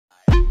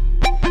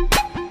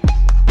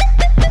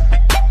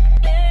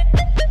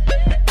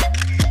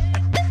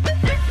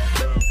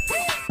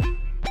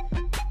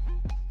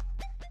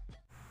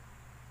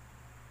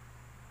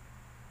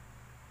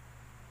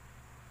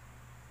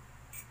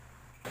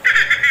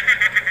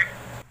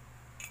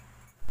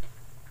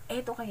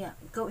Ito kaya,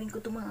 gawin ko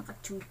itong mga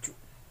kachuchu.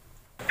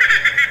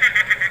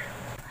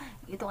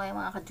 Ito kaya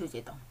mga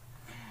kachuchu ito.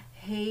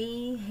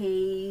 Hey,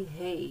 hey,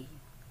 hey.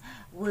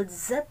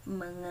 What's up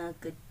mga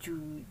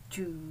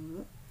kachuchu?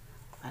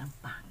 Parang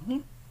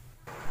pangit.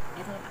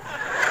 Ito na.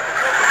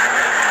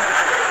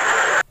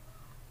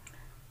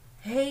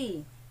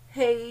 Hey,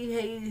 hey,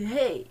 hey,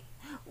 hey.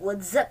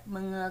 What's up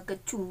mga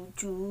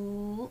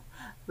kachuchu?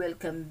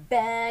 Welcome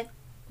back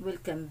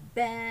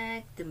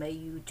to my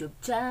YouTube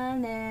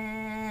channel.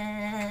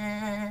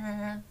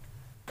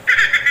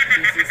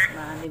 This is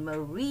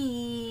Mamiie.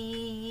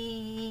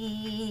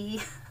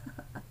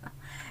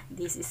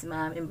 This is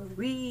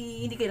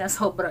Mamiie. Hindi kaya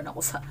nasobran ako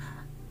sa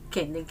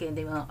kending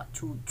mga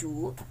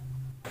kachuchu.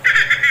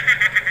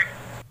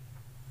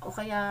 O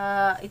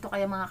kaya, ito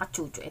kaya mga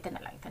kachuchu. Ito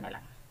na lang.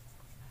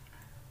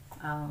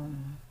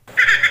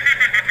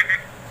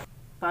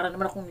 Para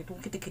naman akong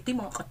itong kiti-kiti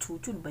mga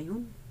kachuchu. Ba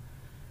yun?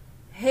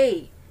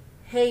 Hey,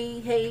 hey,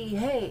 hey,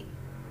 hey.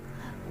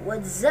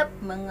 What's up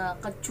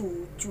mga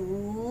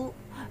kachuchu?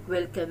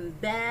 Welcome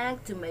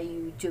back to my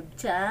YouTube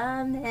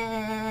channel.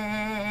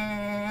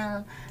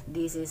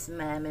 This is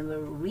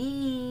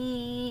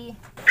Mamiie.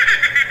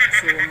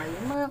 So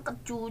ngayon mga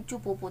kachuchu,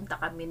 pupunta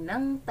kami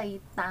ng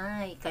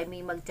Taytay.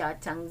 Kami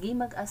magtsatsyanggi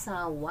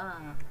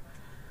mag-asawa.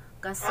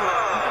 Kasi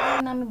ang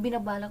tagal namin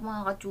binabalak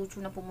mga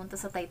kachuchu na pumunta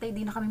sa Taytay,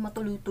 di na kami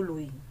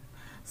matuloy-tuloy.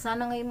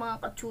 Sana ngayon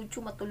mga kachuchu,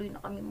 matuloy na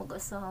kami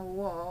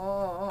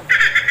mag-asawa.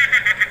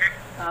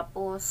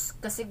 Tapos,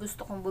 kasi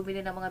gusto kong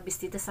bumili ng mga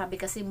bestida. Sabi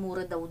kasi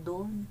mura daw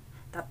doon.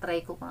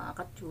 Tatry ko mga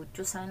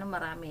kachuchu. Sana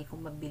marami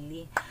akong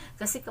mabili.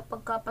 Kasi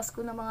kapag Pasko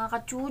na mga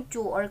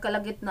kachuchu or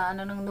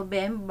kalagitnaan ng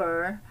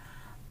November,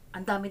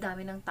 ang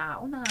dami-dami ng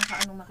tao.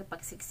 Nakakaanong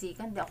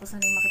makipagsiksikan. Di ako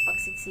sanay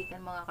makipagsiksikan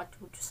mga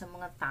kachuchu sa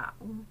mga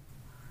tao.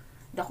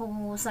 Di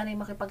ako sanay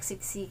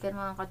makipagsiksikan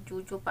mga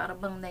kachuchu. Para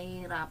bang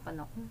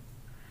nahihirapan ako.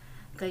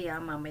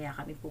 Kaya mamaya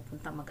kami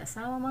pupunta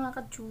mag-asawa mga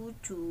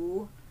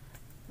kachuchu.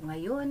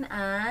 Ngayon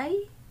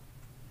ay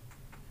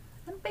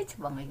anong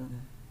petsa ba ngayon?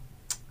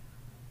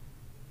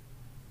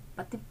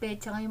 Pati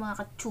petsa ngayon mga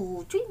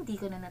kachuchu, hindi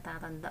ko na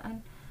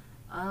natatandaan.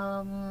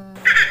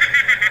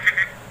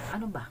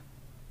 Ano ba?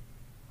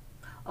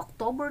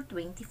 October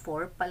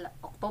 24 pala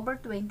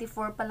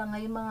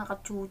ngayon mga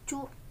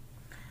kachuchu.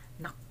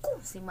 Naku,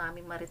 si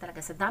Mami Marie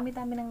talaga. Sa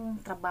dami-dami ng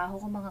trabaho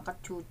ko mga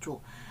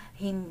kachuchu.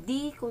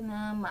 Hindi ko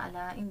na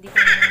maalala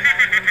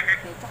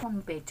petsa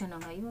kung petsa na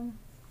ngayon.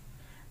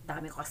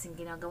 Dami ko kasing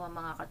ginagawa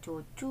mga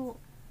kachuchu.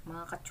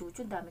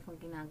 Dami kong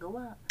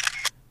ginagawa.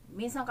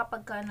 Minsan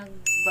kapag ka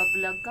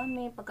nagbablog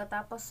kami,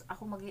 pagkatapos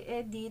ako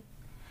mag-i-edit,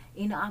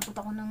 inaabot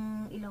ako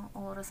ng ilang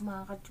oras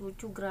mga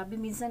kachuchu. Grabe,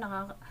 minsan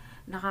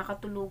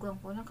nakakatulugan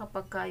ko na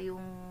kapag ka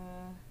yung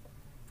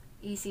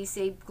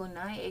isi-save ko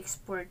na,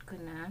 i-export ko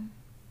na.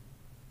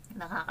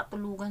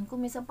 Nakakatulugan ko.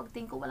 Minsan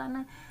pagtingin ko, wala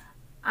na.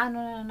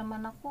 Ano na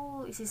naman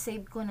ako,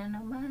 isi-save ko na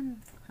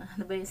naman.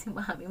 Ano ba yun si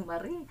Mami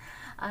Marie?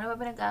 Ano ba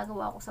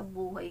pinagagawa ko sa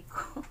buhay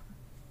ko?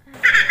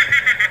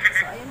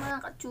 So, ayun mga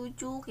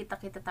kachuchu,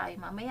 kita-kita tayo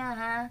mamaya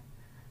ha.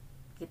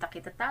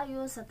 Kita-kita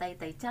tayo sa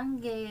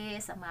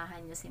nagtyange.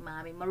 Samahan nyo si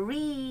Mami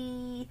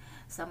Marie.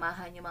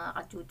 Samahan nyo mga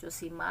kachuchu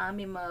si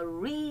Mami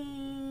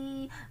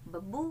Marie.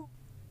 Babu!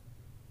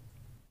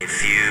 A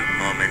few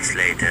moments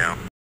later.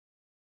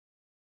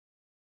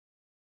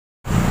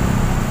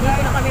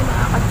 Dito na kami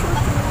mga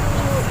kachuchu.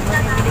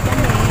 Mamimili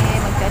kami,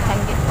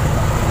 magtsatsyanggi.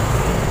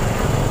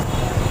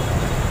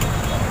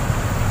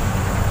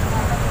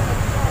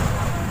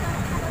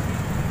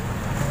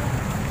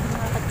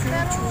 Mga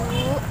kachuchu.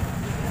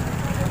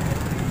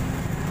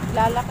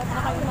 Lalakad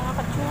na kami mga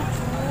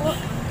kachuchu.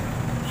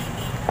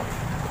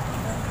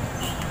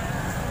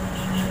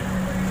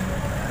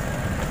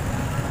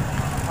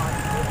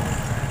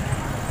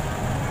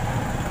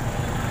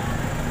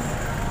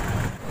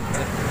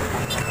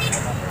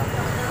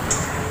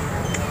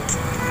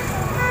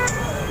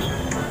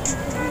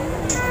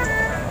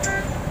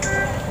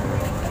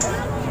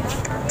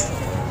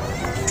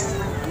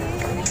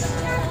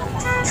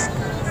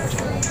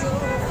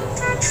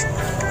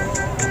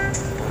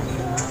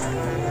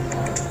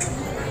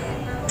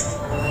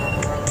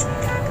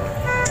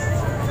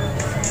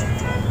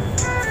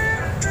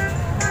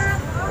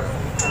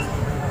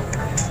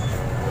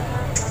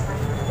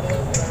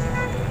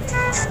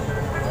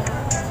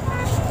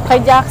 Kay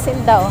Jackson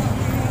daw.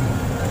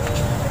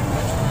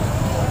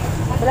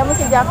 Wala mo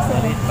si Jackson.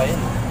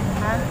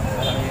 Ha?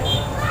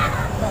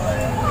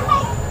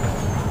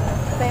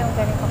 Ito yung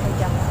ganito kay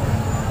Jackson.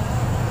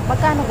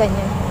 Magkano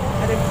ganyan?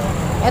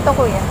 Ito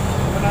kuya.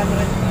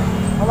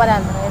 100.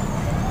 100.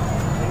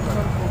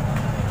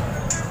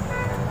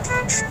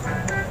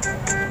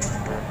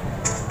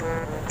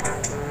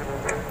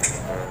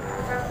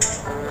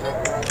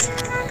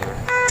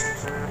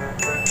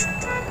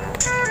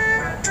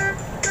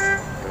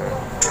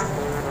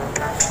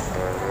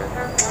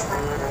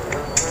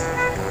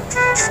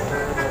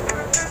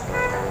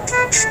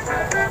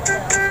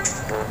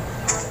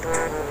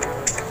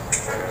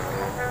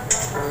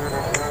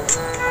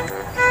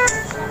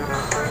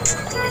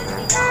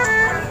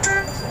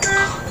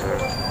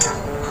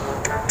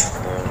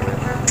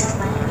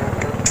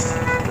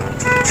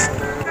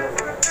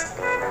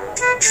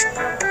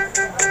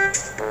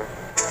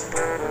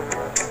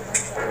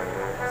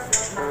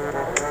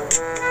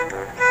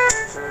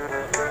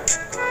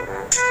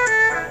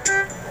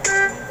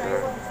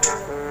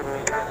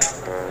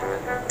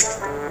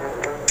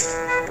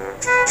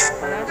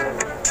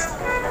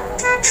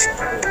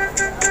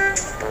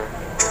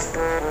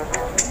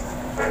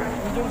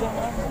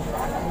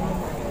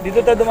 Dito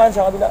tayo dumaan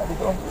sa kabila.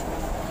 Dito.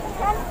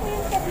 Saan po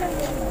yung set ng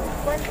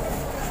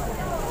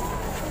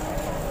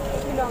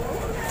lang?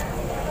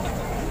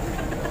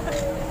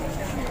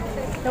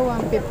 Ito,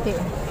 150.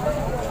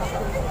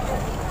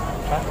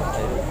 Ha?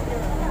 Ayun.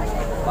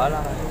 Bahala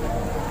ka.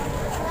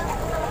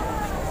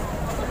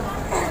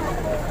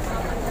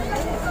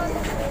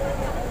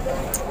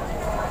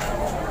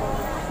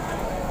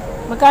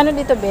 Magkano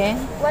dito, be?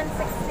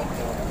 160.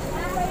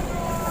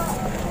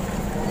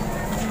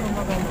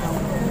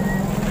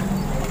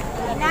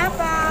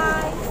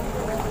 Tinapay.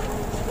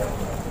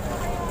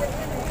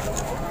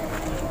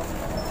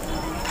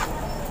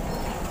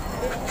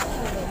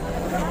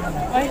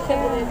 Ay,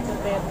 sir.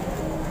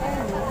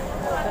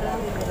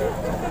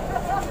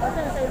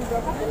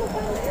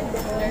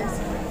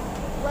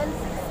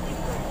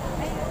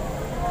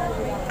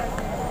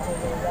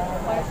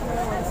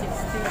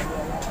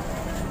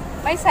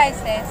 May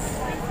sizes.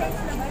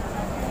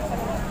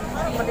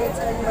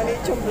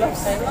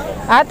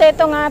 Ate,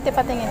 ito nga, ate,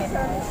 patingin ito.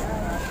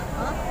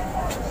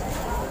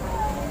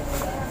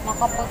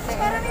 Makaputi.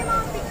 Pero may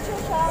mga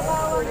picture siya.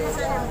 Bawal na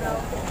sa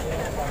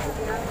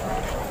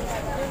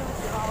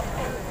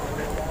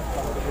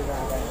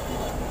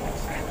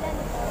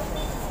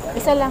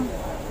Isa lang.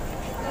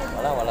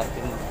 Walang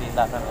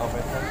tindakan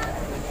oversize.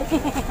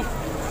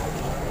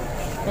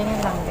 Tingin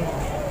lang, be.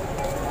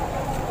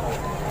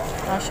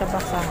 Kasha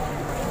baka.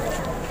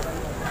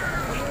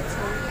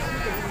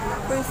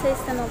 Full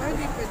size na naman.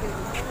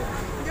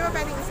 Hindi ba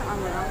pwedeng isang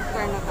ano lang?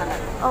 Fair na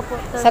talaga. Opo.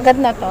 Sagad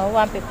na to,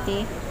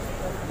 150.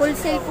 Full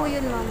sale po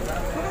yun, ma'am.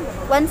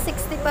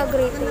 160 pa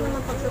grade. Ano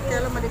naman pag-suit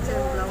kaya lang malit sa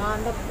yung blouse?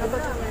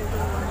 Dapat sa may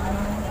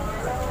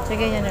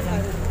Sige, yan na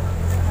lang.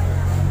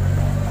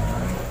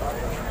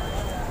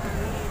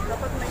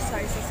 dapat may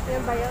sizes. Kaya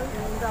ba yun?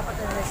 Dapat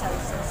may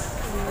sizes.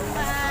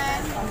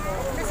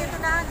 Kasi ito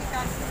na, hindi ka.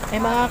 Eh,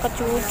 mga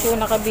kachuchu,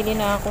 nakabili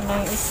na ako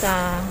ng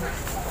isa.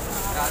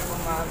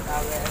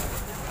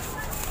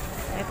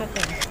 Ito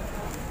to.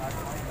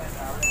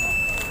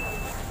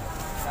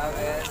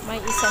 May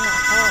isa na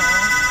ako.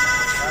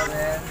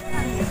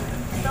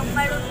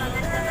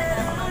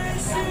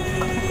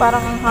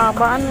 Parang ang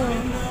haba, ano.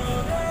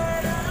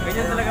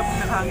 Ganyan talaga pag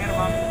nag-hanger,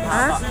 ma'am.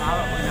 Ha?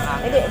 Mahaba pag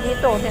nag-hanger. Hindi,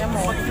 dito, tinan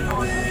mo.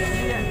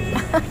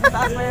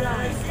 Taas mo yan, ma'am.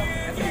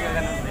 Kasi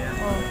gaganon na yan.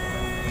 Oh.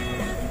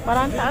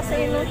 Parang taas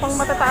eh, no? Pang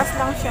matataas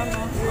lang siya,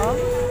 no? Oh.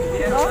 Hindi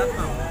yan, taas,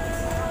 ma'am.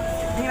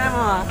 Tingnan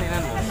mo, ha?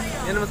 Tingnan mo.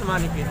 Yan naman sa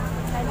manipin.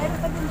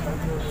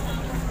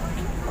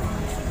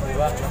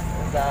 Diba?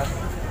 Taas.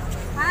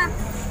 Ha?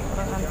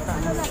 Parang ang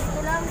taas.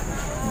 Ito lang.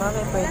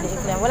 Bakit pwede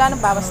iklan? Wala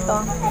nang bawas to.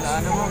 Wala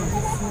na, ma'am.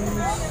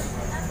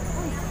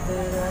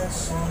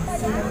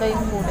 Ganda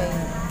yung kulay.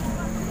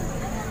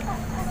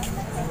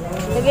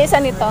 Lagay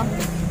isa nito.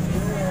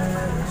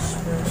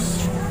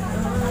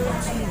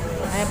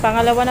 Ay,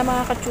 pangalawa na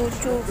mga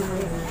kachuchu.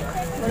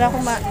 Wala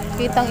akong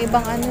makitang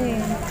ibang ano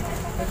eh.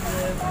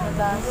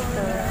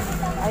 Duster.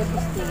 Ay,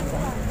 pistita.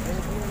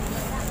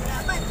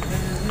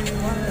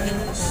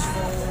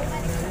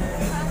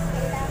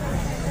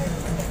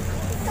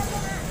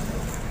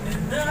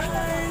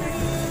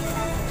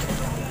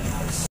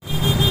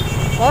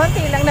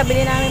 Konti lang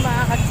nabili namin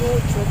mga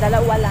kachuchu.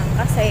 Dalawa lang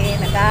kasi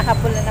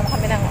naghahabol na naman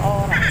kami ng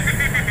oras.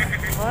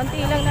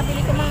 Konti lang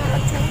nabili ko mga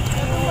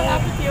kachuchu.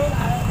 Malapit yun.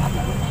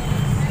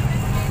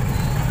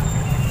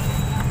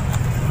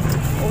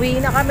 Uwi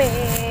na kami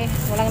eh.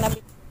 Walang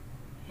nabili.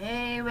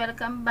 Hey,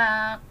 welcome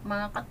back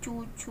mga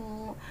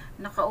kachuchu.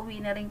 Nakauwi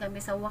na rin kami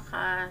sa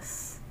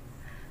wakas.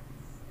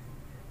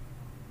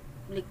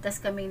 Ligtas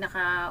kaming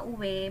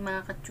nakauwi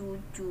mga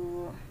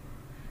kachuchu.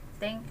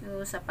 Thank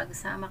you sa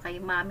pagsama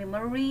kay Mami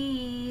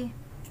Marie.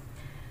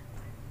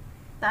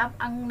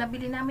 Ang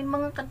nabili namin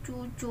mga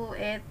kachuchu,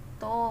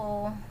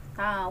 eto,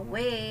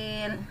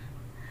 towel.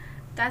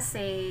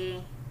 Kasi,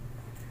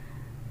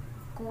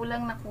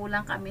 kulang na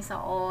kulang kami sa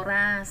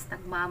oras.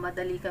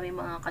 Nagmamadali kami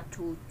mga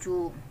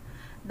kachuchu.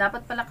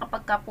 Dapat pala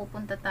kapag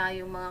pupunta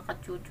tayo mga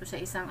kachuchu sa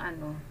isang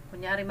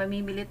kunyari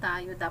mamimili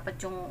tayo, dapat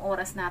yung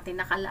oras natin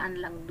nakalaan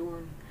lang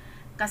dun.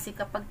 Kasi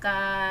kapag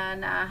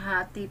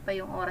nahati pa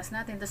yung oras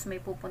natin, tapos may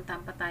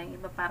pupuntahan pa tayong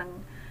iba,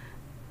 parang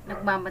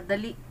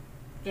nagmamadali.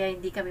 Kaya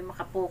hindi kami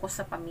makapokus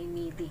sa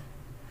pamimili.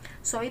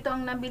 So, ito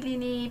ang nabili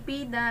ni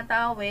Pida,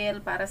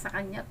 towel, para sa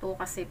kanya to.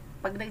 Kasi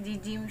pag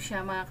nag-gym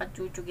siya, mga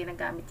kachuchu,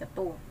 ginagamit niya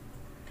to.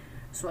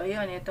 So,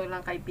 ayun, ito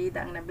lang kay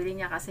Pida ang nabili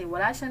niya. Kasi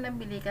wala siyang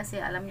nabili.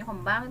 Kasi alam niyo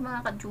kung bakit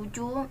mga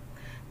kachuchu?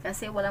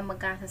 Kasi walang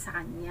magkasa sa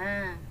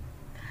kanya.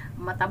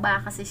 Mataba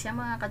kasi siya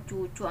mga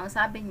kachuchu. Ang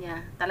sabi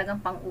niya, talagang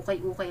pang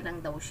ukay-ukay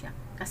lang daw siya.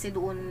 Kasi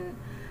doon,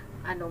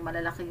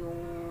 malalaki yung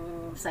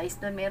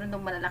size doon. Meron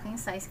doon malalaking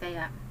size.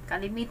 Kaya,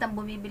 kalimitan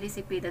bumibili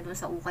si Pida doon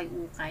sa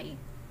ukay-ukay.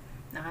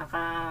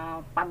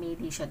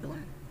 Nakakapamili siya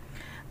doon.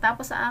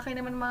 Tapos sa akin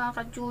naman mga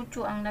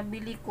kachuchu, ang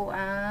nabili ko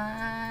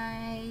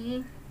ay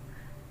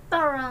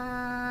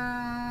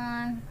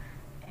taran!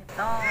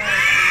 Ito.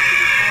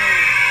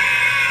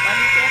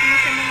 Bali, terno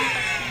siya mga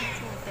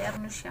kachuchu.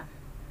 Terno siya.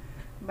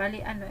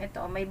 Bali,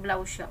 ito, may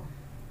blouse siya.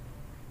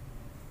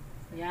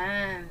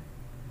 Yan.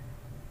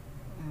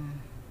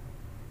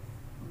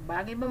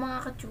 Bagay ba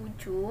mga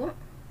kachuchu?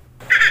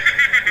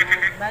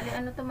 Bali,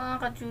 ano to mga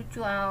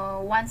kachuchu?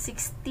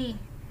 160.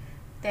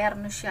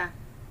 Terno siya.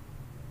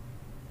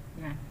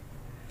 Yan.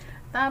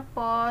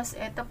 Tapos,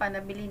 ito pa,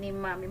 nabili ni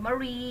Mami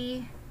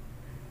Marie.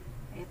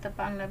 Ito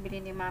pa ang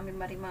nabili ni Mami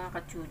Marie mga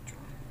kachuchu.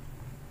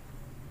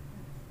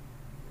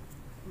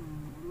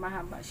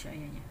 Mahaba siya.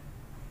 Yan.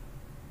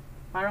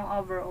 Parang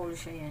overall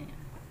siya. Yan.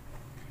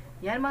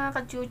 Yan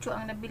mga kachuchu,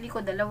 ang nabili ko,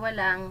 dalawa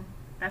lang.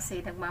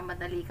 Kasi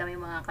nagmamadali kami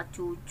mga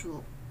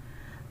kachuchu.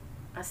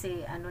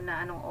 Kasi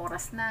anong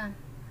oras na.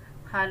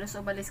 Halos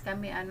umalis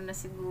kami, na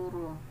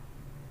siguro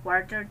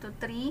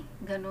 2:45,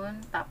 ganun.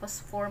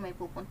 Tapos 4 may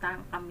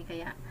pupuntahan kami,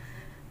 kaya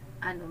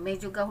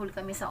medyo gahol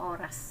kami sa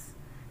oras.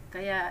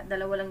 Kaya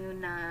dalawa lang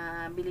yung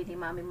nabili ni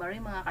Mami Marie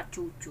mga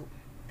kachuchu.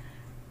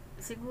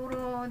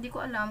 Siguro hindi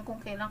ko alam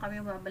kung kailan kami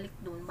babalik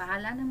doon.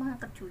 Bahala na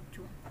mga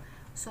kachuchu.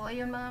 So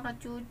ayun mga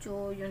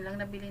kachuchu, yun lang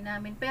nabili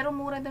namin. Pero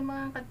mura doon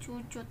mga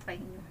kachuchu,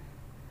 try nyo.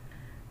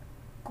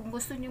 Kung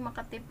gusto nyo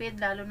makatipid,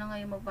 lalo na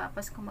ngayon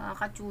magpapasko mga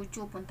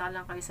kachuchu, punta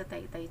lang kayo sa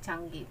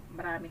nagtyange.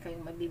 Marami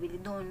kayong mabibili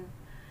doon.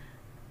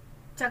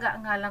 Tiyaga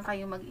nga lang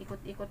kayo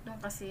mag-ikot-ikot doon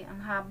kasi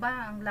ang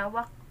haba, ang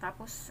lawak,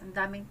 tapos ang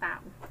daming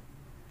tao.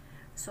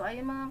 So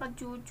ayun mga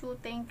kachuchu,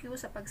 thank you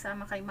sa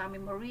pagsama kay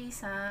Mami Marie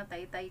sa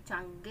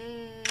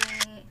nagtyange.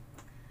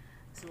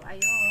 So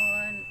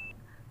ayun,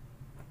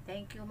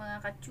 thank you mga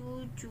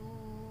kachuchu.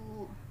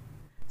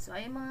 So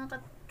ayun mga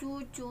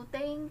kachuchu,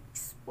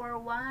 thanks for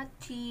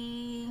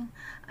watching.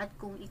 At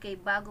kung ikay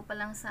bago pa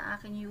lang sa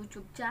aking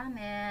YouTube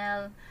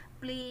channel,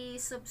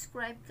 please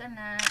subscribe ka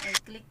na and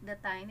click the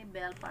tiny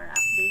bell para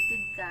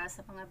updated ka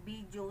sa mga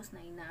videos na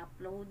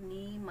ina-upload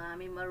ni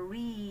Mami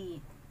Marie.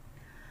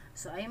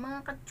 So ay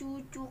mga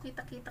kachuchu,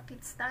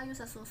 kita-kita-kits tayo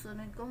sa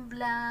susunod kong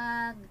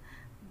vlog.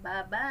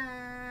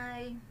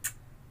 Bye-bye!